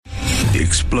The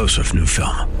explosive new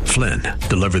film, Flynn,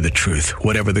 deliver the truth,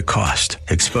 whatever the cost,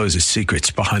 exposes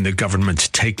secrets behind the government's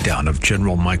takedown of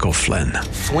General Michael Flynn.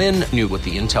 Flynn knew what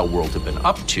the intel world had been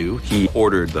up to. He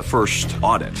ordered the first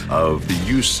audit of the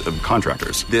use of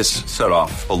contractors. This set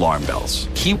off alarm bells.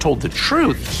 He told the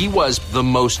truth. He was the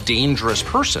most dangerous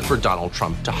person for Donald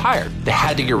Trump to hire. They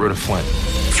had to get rid of Flynn.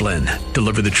 Flynn,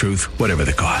 deliver the truth, whatever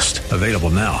the cost. Available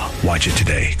now. Watch it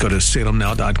today. Go to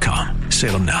salemnow.com.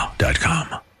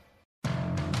 salemnow.com.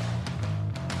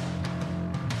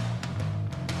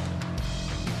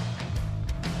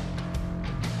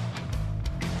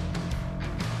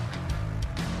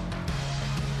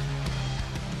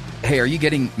 Hey, are you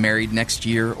getting married next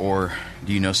year, or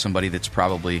do you know somebody that's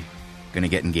probably going to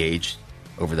get engaged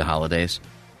over the holidays?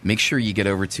 Make sure you get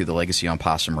over to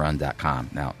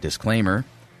thelegacyonpossumrun.com. Now, disclaimer,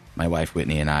 my wife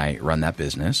Whitney and I run that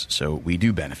business, so we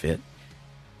do benefit.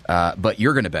 But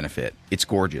you're going to benefit. It's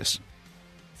gorgeous.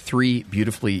 3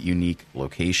 beautifully unique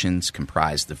locations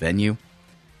comprise the venue.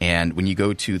 And when you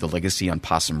go to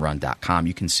thelegacyonpossumrun.com,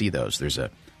 you can see those. There's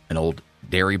an old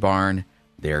dairy barn.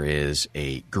 There is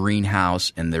a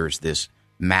greenhouse, and there's this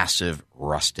massive,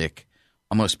 rustic,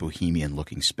 almost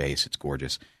bohemian-looking space. It's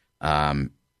gorgeous.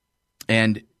 And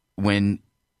when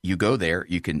you go there,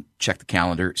 you can check the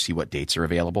calendar, see what dates are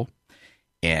available,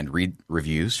 and read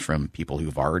reviews from people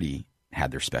who've already had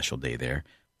their special day there.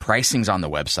 Pricing's on the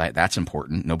website. That's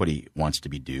important. Nobody wants to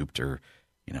be duped or,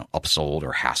 upsold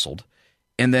or hassled.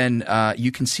 And then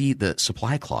you can see the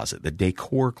supply closet, the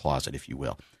decor closet, if you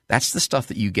will. That's the stuff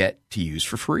that you get to use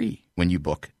for free when you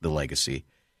book the Legacy.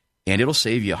 And it'll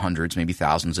save you hundreds, maybe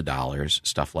thousands of dollars,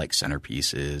 stuff like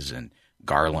centerpieces and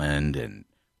garland and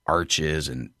arches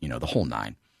and, the whole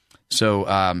nine.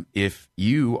 So if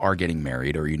you are getting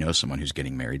married or you know someone who's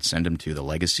getting married, send them to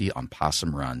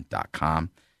thelegacyonpossumrun.com.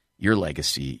 Your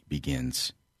legacy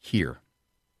begins here.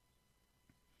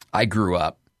 I grew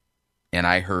up and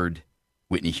I heard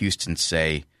Whitney Houston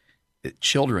say that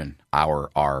children are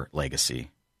our legacy.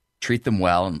 Treat them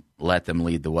well and let them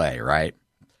lead the way, right?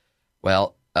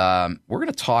 Well, we're going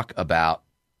to talk about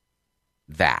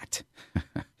that.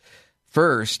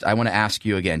 First, I want to ask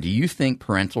you again, do you think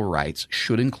parental rights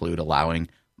should include allowing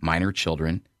minor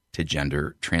children to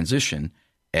gender transition,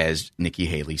 as Nikki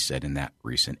Haley said in that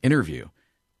recent interview?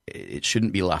 It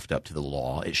shouldn't be left up to the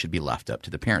law. It should be left up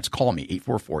to the parents. Call me,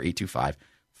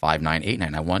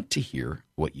 844-825-5989. I want to hear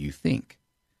what you think.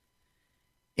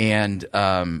 And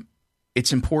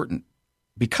it's important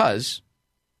because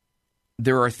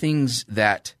there are things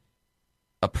that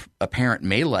a parent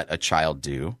may let a child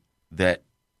do that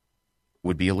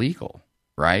would be illegal,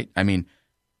 right? I mean,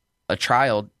 a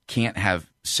child can't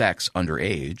have sex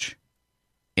underage,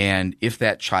 and if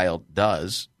that child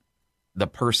does, the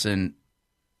person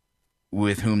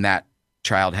with whom that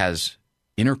child has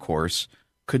intercourse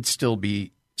could still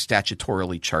be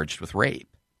statutorily charged with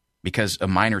rape because a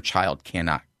minor child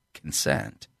cannot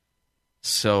consent.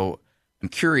 So I'm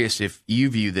curious if you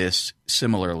view this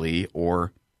similarly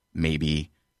or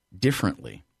maybe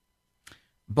differently.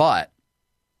 But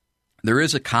there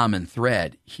is a common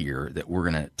thread here that we're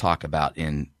going to talk about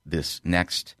in this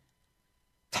next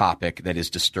topic that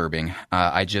is disturbing.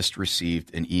 I just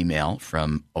received an email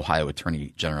from Ohio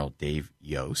Attorney General Dave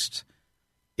Yost.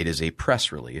 It is a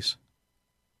press release.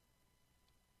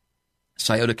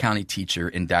 Scioto County teacher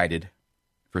indicted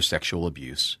for sexual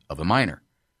abuse of a minor.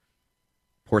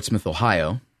 Portsmouth,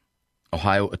 Ohio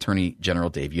Attorney General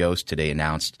Dave Yost today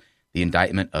announced the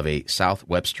indictment of a South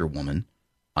Webster woman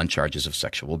on charges of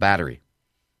sexual battery.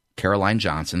 Caroline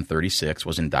Johnson, 36,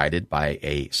 was indicted by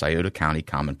a Scioto County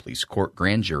Common Pleas Court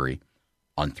grand jury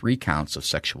on 3 counts of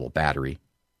sexual battery,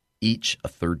 each a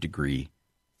third-degree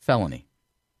felony.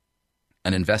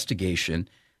 An investigation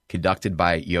conducted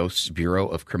by Yost's Bureau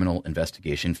of Criminal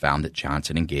Investigation found that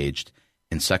Johnson engaged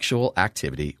in sexual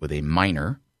activity with a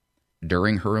minor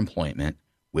during her employment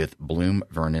with Bloom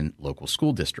Vernon Local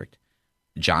School District.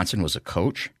 Johnson was a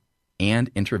coach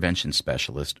and intervention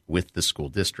specialist with the school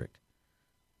district.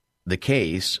 The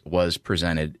case was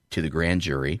presented to the grand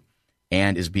jury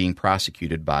and is being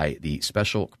prosecuted by the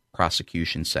Special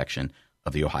Prosecution Section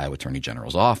of the Ohio Attorney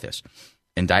General's Office.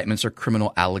 Indictments are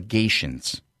criminal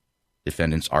allegations.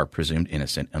 Defendants are presumed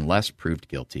innocent unless proved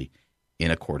guilty in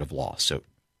a court of law. So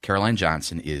Caroline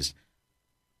Johnson is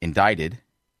indicted,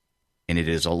 and it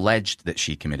is alleged that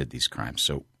she committed these crimes.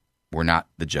 So we're not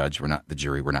the judge, we're not the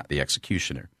jury, we're not the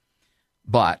executioner.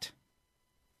 But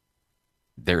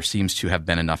there seems to have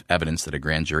been enough evidence that a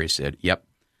grand jury said, "Yep,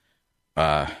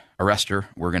 arrest her.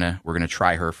 We're gonna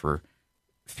try her for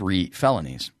 3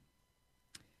 felonies."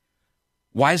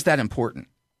 Why is that important?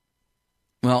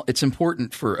 Well, it's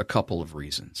important for a couple of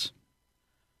reasons.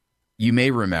 you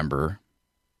may remember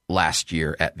last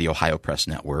year at the Ohio Press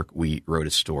Network, we wrote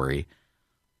a story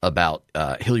about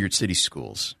Hilliard City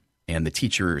Schools and the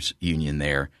teachers union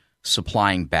there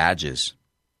supplying badges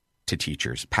to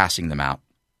teachers, passing them out.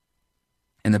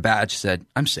 And the badge said,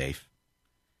 "I'm safe."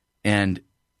 And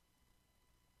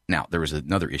now there was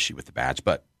another issue with the badge,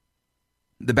 but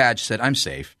the badge said, "I'm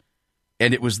safe."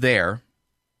 And it was there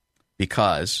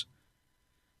because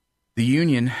the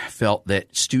union felt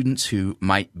that students who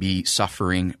might be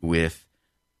suffering with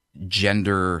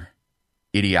gender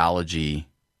ideology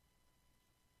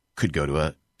could go to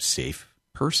a safe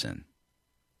person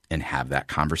and have that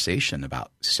conversation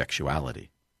about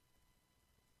sexuality.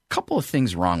 A couple of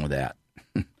things wrong with that.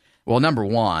 Well, number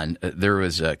one, there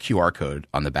was a QR code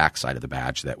on the backside of the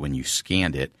badge that when you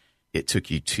scanned it, it took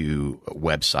you to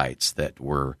websites that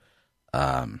were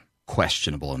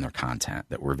questionable in their content,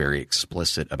 that were very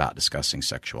explicit about discussing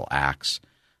sexual acts.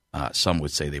 Some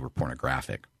would say they were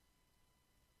pornographic.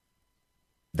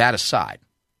 That aside,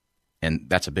 and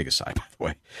that's a big aside, by the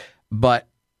way, but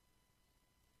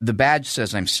the badge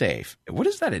says "I'm safe." What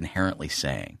is that inherently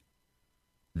saying?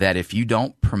 That if you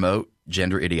don't promote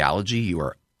gender ideology, you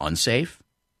are unsafe?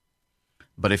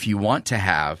 But if you want to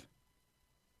have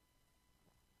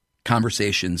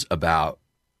conversations about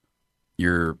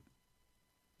your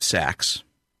sex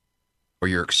or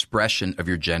your expression of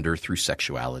your gender through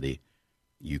sexuality,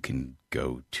 you can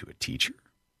go to a teacher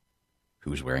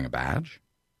who's wearing a badge?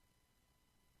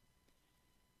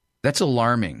 That's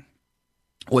alarming.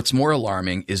 What's more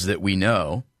alarming is that we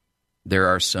know there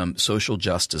are some social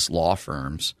justice law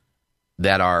firms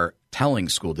that are telling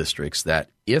school districts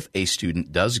that if a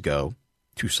student does go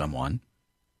to someone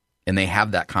and they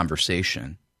have that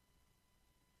conversation,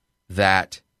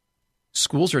 that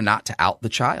schools are not to out the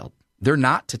child. They're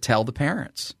not to tell the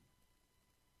parents.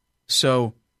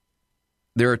 So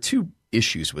there are two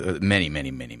issues, with many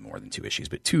more than two issues,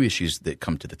 but two issues that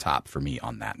come to the top for me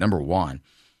on that. Number one,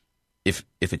 if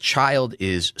a child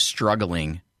is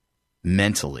struggling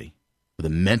mentally with a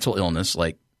mental illness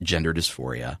like gender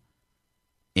dysphoria,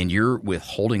 and you're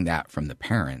withholding that from the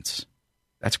parents,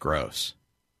 that's gross.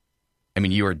 I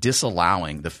mean, you are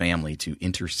disallowing the family to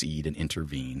intercede and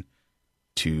intervene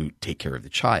to take care of the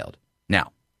child.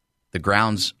 Now, the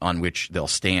grounds on which they'll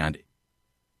stand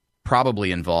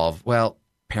probably involve, well,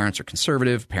 parents are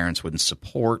conservative, parents wouldn't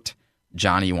support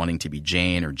Johnny wanting to be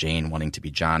Jane or Jane wanting to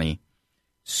be Johnny.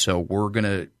 So we're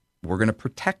going to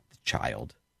protect the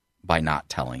child by not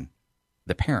telling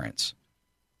the parents.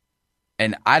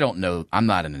 And I don't know, I'm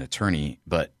not an attorney,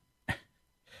 but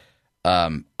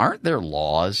aren't there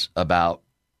laws about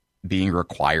being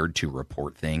required to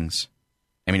report things?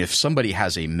 I mean, if somebody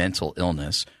has a mental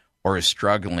illness or is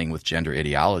struggling with gender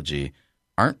ideology,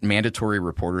 aren't mandatory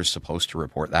reporters supposed to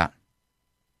report that?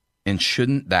 And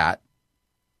shouldn't that,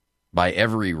 by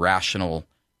every rational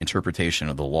interpretation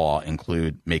of the law,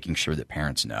 include making sure that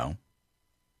parents know?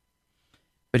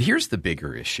 But here's the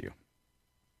bigger issue.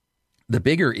 The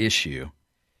bigger issue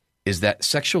is that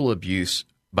sexual abuse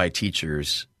by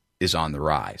teachers is on the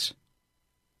rise.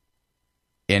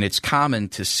 And it's common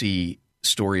to see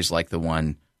stories like the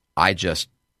one I just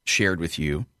shared with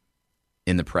you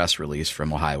in the press release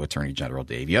from Ohio Attorney General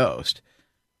Dave Yost,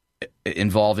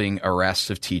 involving arrests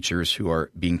of teachers who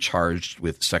are being charged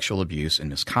with sexual abuse and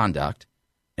misconduct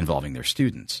involving their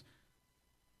students.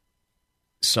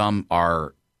 Some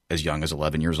are as young as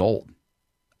 11 years old.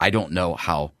 I don't know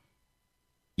how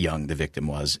young the victim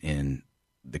was in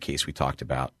the case we talked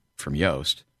about from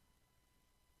Yost.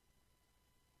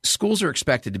 Schools are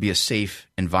expected to be a safe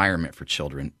environment for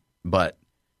children, but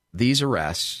these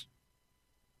arrests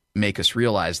make us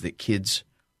realize that kids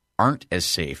aren't as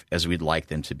safe as we'd like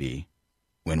them to be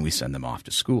when we send them off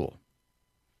to school.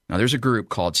 Now, there's a group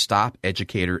called Stop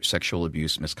Educator Sexual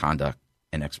Abuse, Misconduct,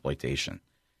 and Exploitation.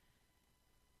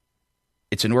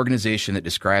 It's an organization that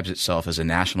describes itself as a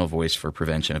national voice for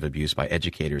prevention of abuse by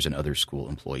educators and other school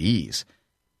employees.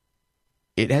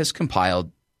 It has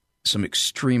compiled some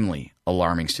extremely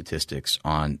alarming statistics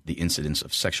on the incidence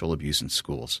of sexual abuse in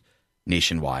schools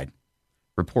nationwide,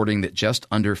 reporting that just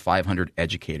under 500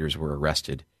 educators were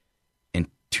arrested in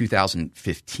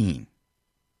 2015.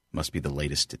 Must be the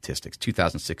latest statistics.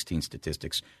 2016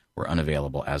 statistics were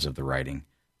unavailable as of the writing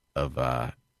of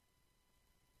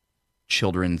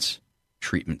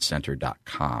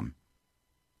childrenstreatmentcenter.com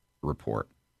report.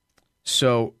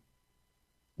 So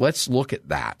let's look at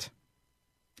that.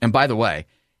 And by the way,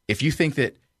 if you think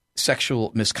that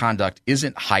sexual misconduct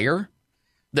isn't higher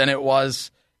than it was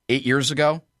 8 years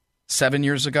ago, 7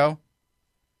 years ago,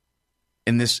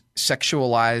 in this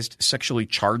sexualized, sexually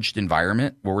charged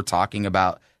environment where we're talking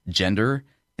about gender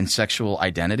and sexual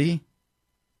identity,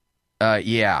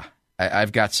 Yeah,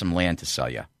 I've got some land to sell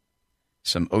you,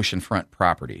 some oceanfront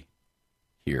property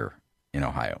here in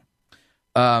Ohio.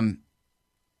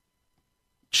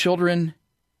 Children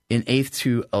in 8th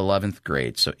to 11th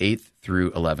grade, so 8th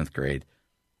through 11th grade,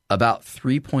 about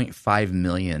 3.5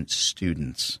 million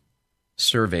students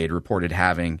surveyed reported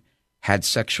having had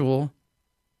sexual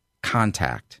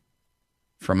contact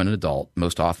from an adult,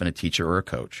 most often a teacher or a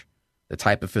coach. The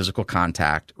type of physical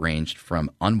contact ranged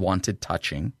from unwanted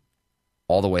touching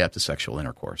all the way up to sexual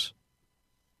intercourse.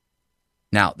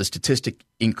 Now, the statistic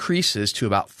increases to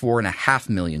about 4.5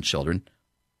 million children,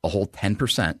 a whole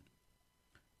 10%,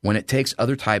 when it takes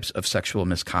other types of sexual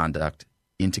misconduct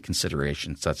into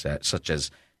consideration, such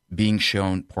as being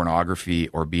shown pornography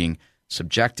or being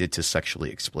subjected to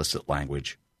sexually explicit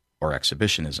language or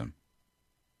exhibitionism.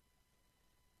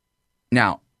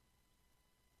 Now,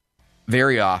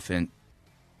 very often,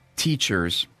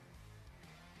 teachers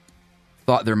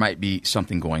thought there might be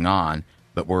something going on,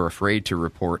 but were afraid to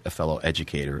report a fellow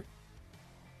educator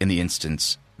in the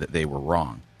instance that they were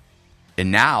wrong.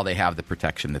 And now they have the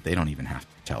protection that they don't even have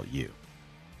to tell you.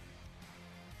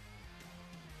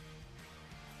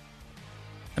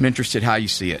 I'm interested how you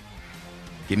see it.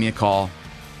 Give me a call.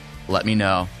 Let me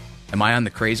know. Am I on the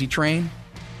crazy train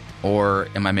or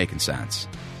am I making sense?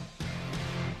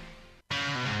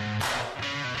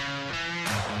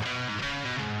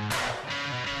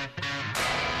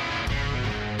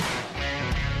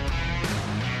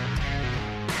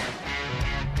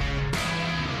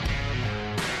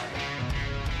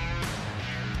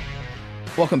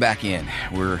 Welcome back in.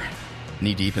 We're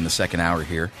knee-deep in the second hour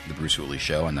here, the Bruce Hooley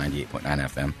Show on 98.9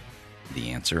 FM.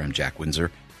 The Answer. I'm Jack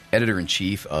Windsor,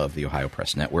 Editor-in-Chief of the Ohio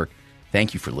Press Network.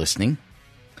 Thank you for listening,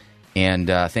 and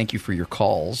thank you for your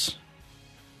calls.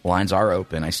 Lines are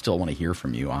open. I still want to hear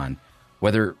from you on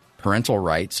whether parental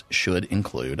rights should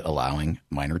include allowing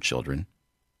minor children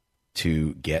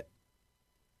to get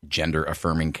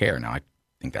gender-affirming care. Now, I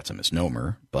think that's a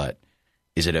misnomer, but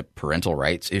is it a parental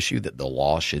rights issue that the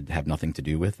law should have nothing to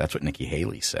do with? That's what Nikki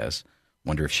Haley says.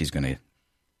 Wonder if she's going to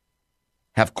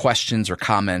have questions or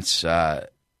comments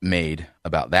made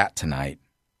about that tonight.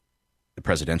 The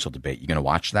presidential debate. You going to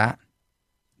watch that?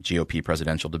 GOP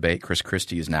presidential debate. Chris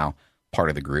Christie is now part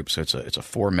of the group, so it's a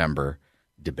 4-member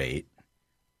debate.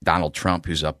 Donald Trump,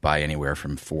 who's up by anywhere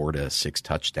from 4 to 6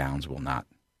 touchdowns, will not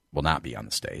be on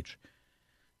the stage.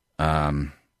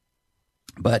 But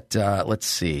let's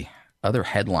see. Other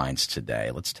headlines today.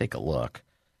 Let's take a look.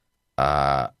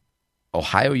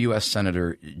 Ohio U.S.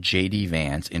 Senator J.D.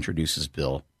 Vance introduces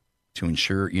bill to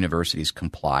ensure universities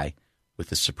comply with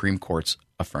the Supreme Court's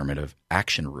affirmative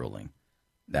action ruling.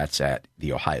 That's at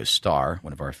the Ohio Star,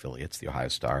 one of our affiliates, the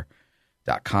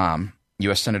ohiostar.com.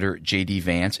 U.S. Senator J.D.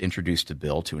 Vance introduced a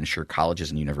bill to ensure colleges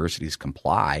and universities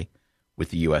comply with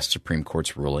the U.S. Supreme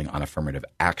Court's ruling on affirmative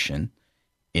action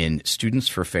in Students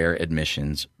for Fair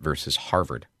Admissions versus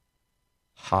Harvard.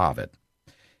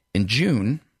 In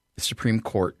June, the Supreme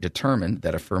Court determined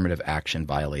that affirmative action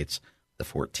violates the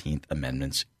 14th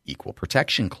Amendment's Equal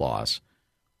Protection Clause,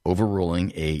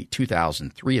 overruling a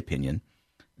 2003 opinion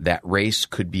that race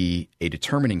could be a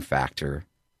determining factor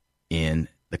in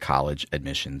the college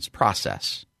admissions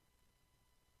process.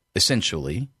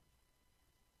 Essentially,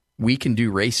 we can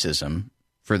do racism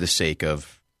for the sake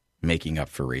of making up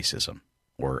for racism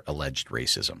or alleged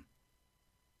racism.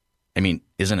 I mean,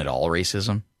 isn't it all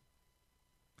racism?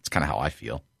 It's kind of how I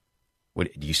feel.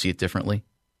 Do you see it differently?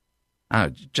 I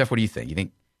don't know. Jeff, what do you think? You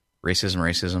think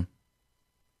racism?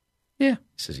 Yeah.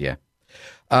 He says, yeah.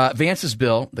 Vance's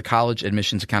bill, the College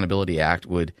Admissions Accountability Act,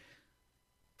 would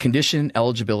condition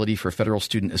eligibility for federal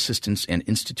student assistance and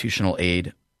institutional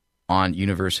aid on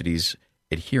universities'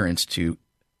 adherence to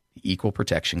the Equal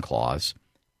Protection Clause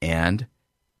and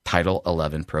Title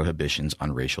 11 prohibitions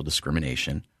on racial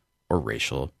discrimination or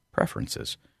racial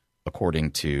preferences,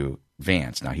 according to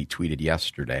Vance. Now, he tweeted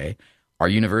yesterday, our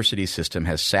university system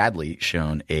has sadly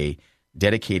shown a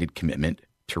dedicated commitment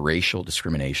to racial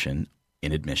discrimination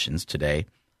in admissions. Today,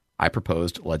 I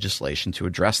proposed legislation to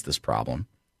address this problem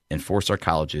and force our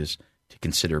colleges to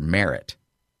consider merit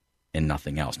and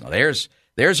nothing else. Now, there's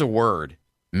a word,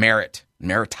 merit,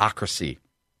 meritocracy.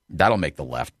 That'll make the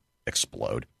left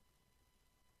explode.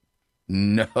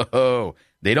 No,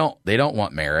 they don't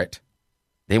want merit.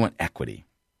 They want equity.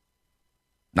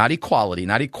 Not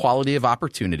equality of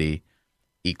opportunity,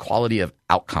 equality of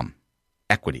outcome,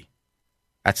 equity.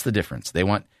 That's the difference. They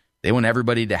want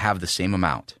everybody to have the same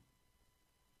amount.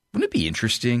 Wouldn't it be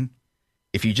interesting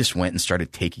if you just went and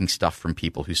started taking stuff from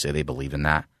people who say they believe in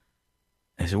that?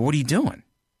 I said, what are you doing?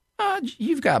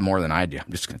 You've got more than I do.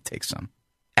 I'm just going to take some.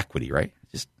 Equity, right?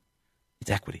 It's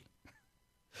equity.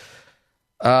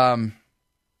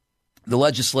 The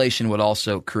legislation would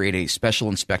also create a special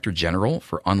inspector general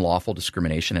for unlawful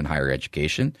discrimination in higher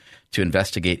education to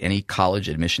investigate any college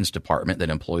admissions department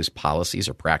that employs policies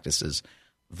or practices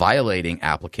violating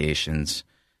applications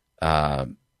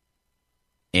and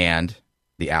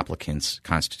the applicant's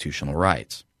constitutional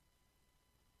rights.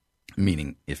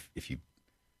 Meaning, if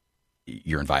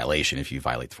you're in violation if you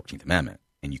violate the 14th Amendment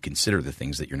and you consider the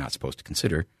things that you're not supposed to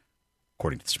consider,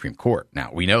 according to the Supreme Court.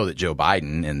 Now, we know that Joe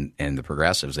Biden and the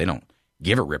progressives, they don't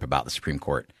give a rip about the Supreme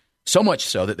Court, so much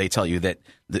so that they tell you that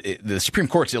the Supreme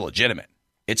Court's illegitimate.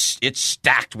 It's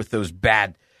stacked with those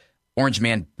bad, orange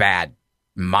man bad,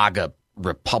 MAGA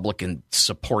Republican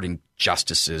supporting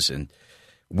justices, and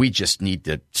we just need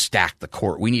to stack the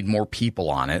court. We need more people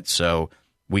on it so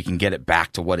we can get it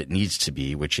back to what it needs to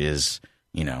be, which is,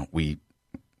 we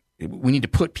need to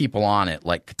put people on it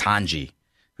like Ketanji,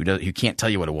 who can't tell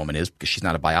you what a woman is because she's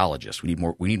not a biologist. We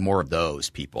need more of those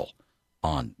people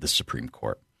on the Supreme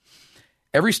Court.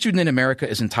 Every student in America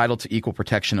is entitled to equal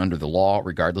protection under the law,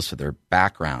 regardless of their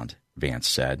background, Vance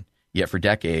said. Yet for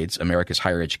decades, America's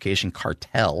higher education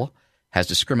cartel has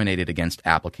discriminated against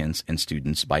applicants and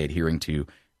students by adhering to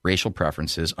racial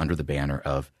preferences under the banner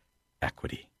of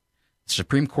equity. The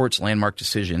Supreme Court's landmark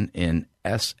decision in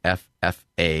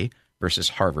SFFA versus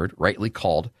Harvard rightly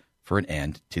called for an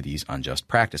end to these unjust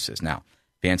practices. Now,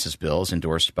 Vance's bill is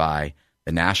endorsed by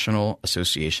the National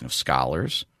Association of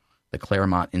Scholars, the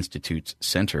Claremont Institute's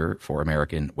Center for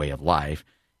American Way of Life,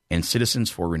 and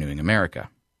Citizens for Renewing America.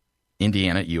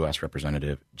 Indiana U.S.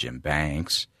 Representative Jim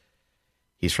Banks,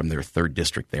 he's from their 3rd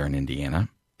district there in Indiana,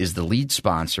 is the lead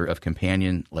sponsor of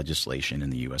companion legislation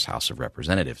in the U.S. House of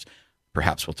Representatives.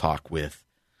 Perhaps we'll talk with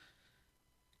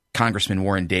Congressman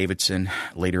Warren Davidson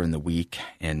later in the week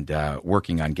and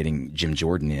working on getting Jim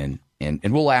Jordan in,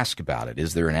 and we'll ask about it.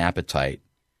 Is there an appetite?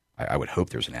 I would hope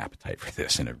there's an appetite for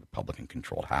this in a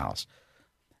Republican-controlled House.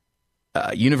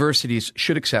 Universities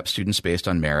should accept students based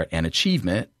on merit and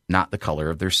achievement, not the color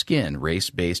of their skin.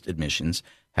 Race-based admissions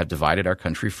have divided our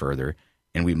country further,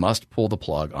 and we must pull the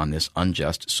plug on this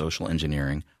unjust social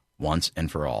engineering once and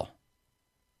for all.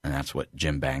 And that's what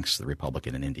Jim Banks, the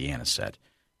Republican in Indiana, said.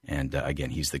 And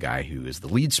again, he's the guy who is the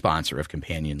lead sponsor of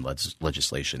companion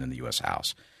legislation in the U.S.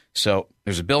 House. So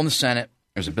there's a bill in the Senate.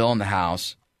 There's a bill in the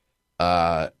House.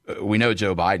 We know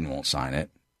Joe Biden won't sign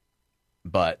it,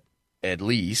 but at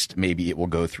least maybe it will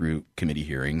go through committee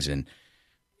hearings. And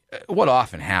what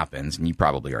often happens, and you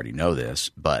probably already know this,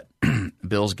 but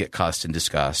bills get cussed and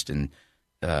discussed, and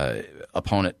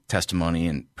opponent testimony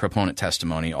and proponent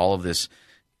testimony, all of this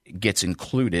gets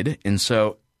included. And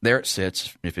so there it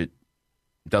sits. If it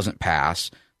doesn't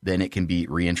pass, then it can be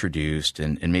reintroduced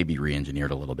and maybe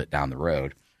re-engineered a little bit down the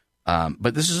road.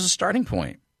 But this is a starting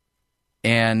point.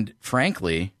 And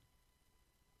frankly,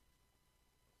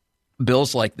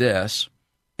 bills like this,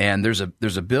 and there's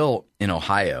a bill in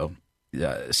Ohio,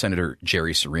 Senator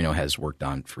Jerry Serino has worked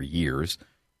on for years,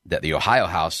 that the Ohio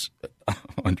House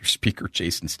under Speaker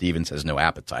Jason Stevens has no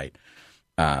appetite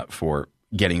for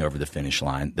getting over the finish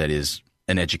line. That is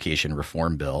an education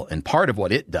reform bill. And part of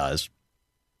what it does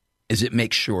is it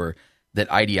makes sure that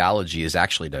ideology is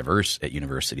actually diverse at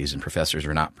universities and professors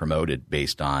are not promoted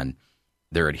based on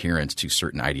their adherence to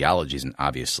certain ideologies. And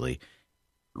obviously,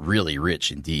 really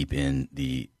rich and deep in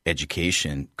the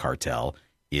education cartel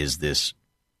is this,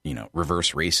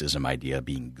 reverse racism idea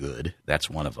being good. That's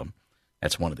one of them.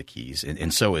 That's one of the keys.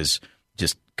 And so is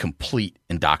just complete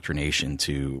indoctrination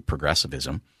to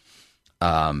progressivism.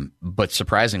 But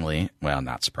surprisingly, well,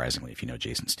 not surprisingly, if you know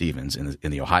Jason Stevens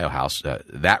in the Ohio House,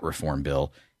 that reform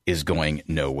bill is going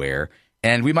nowhere.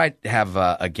 And we might have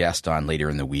a guest on later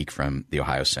in the week from the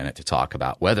Ohio Senate to talk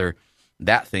about whether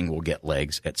that thing will get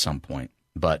legs at some point.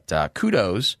 But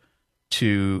kudos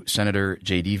to Senator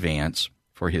J.D. Vance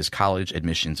for his College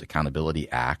Admissions Accountability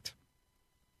Act.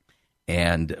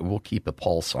 And we'll keep a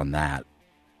pulse on that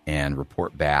and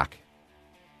report back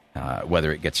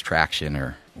whether it gets traction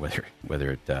or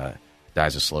whether it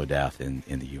dies a slow death in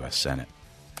the U.S. Senate.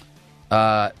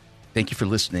 Thank you for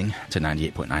listening to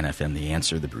 98.9 FM, The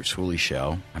Answer, The Bruce Hooley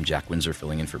Show. I'm Jack Windsor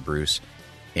filling in for Bruce.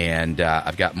 And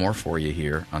I've got more for you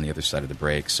here on the other side of the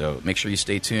break. So make sure you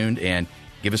stay tuned and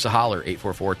give us a holler,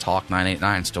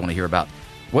 844-TALK-989. Still want to hear about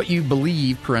what you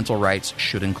believe parental rights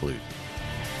should include.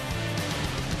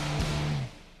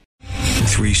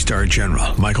 3-star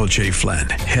General Michael J. Flynn,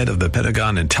 head of the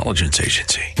Pentagon Intelligence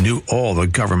Agency, knew all the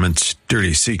government's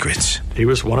dirty secrets. He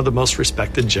was one of the most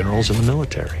respected generals in the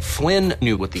military. Flynn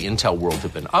knew what the intel world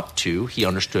had been up to. He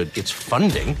understood its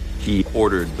funding. He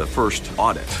ordered the first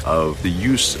audit of the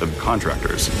use of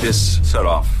contractors. This set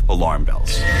off alarm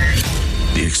bells.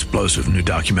 The explosive new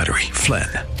documentary, Flynn,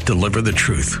 Deliver the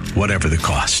Truth, Whatever the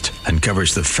Cost,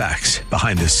 uncovers the facts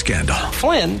behind this scandal.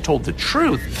 Flynn told the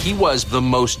truth. He was the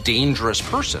most dangerous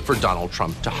person for Donald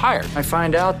Trump to hire. I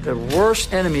find out the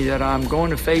worst enemy that I'm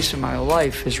going to face in my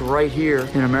life is right here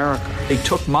in America. They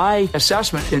took my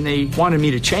assessment and they wanted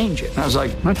me to change it. And I was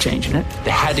like, I'm not changing it.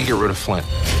 They had to get rid of Flynn.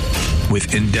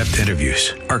 With in-depth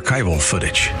interviews, archival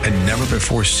footage, and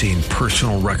never-before-seen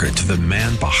personal records of the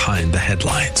man behind the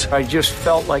headlines. I just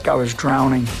felt like I was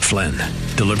drowning. Flynn,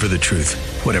 Deliver the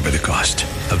Truth, Whatever the Cost.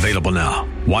 Available now.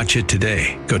 Watch it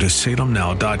today. Go to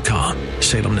salemnow.com.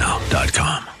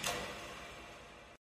 salemnow.com.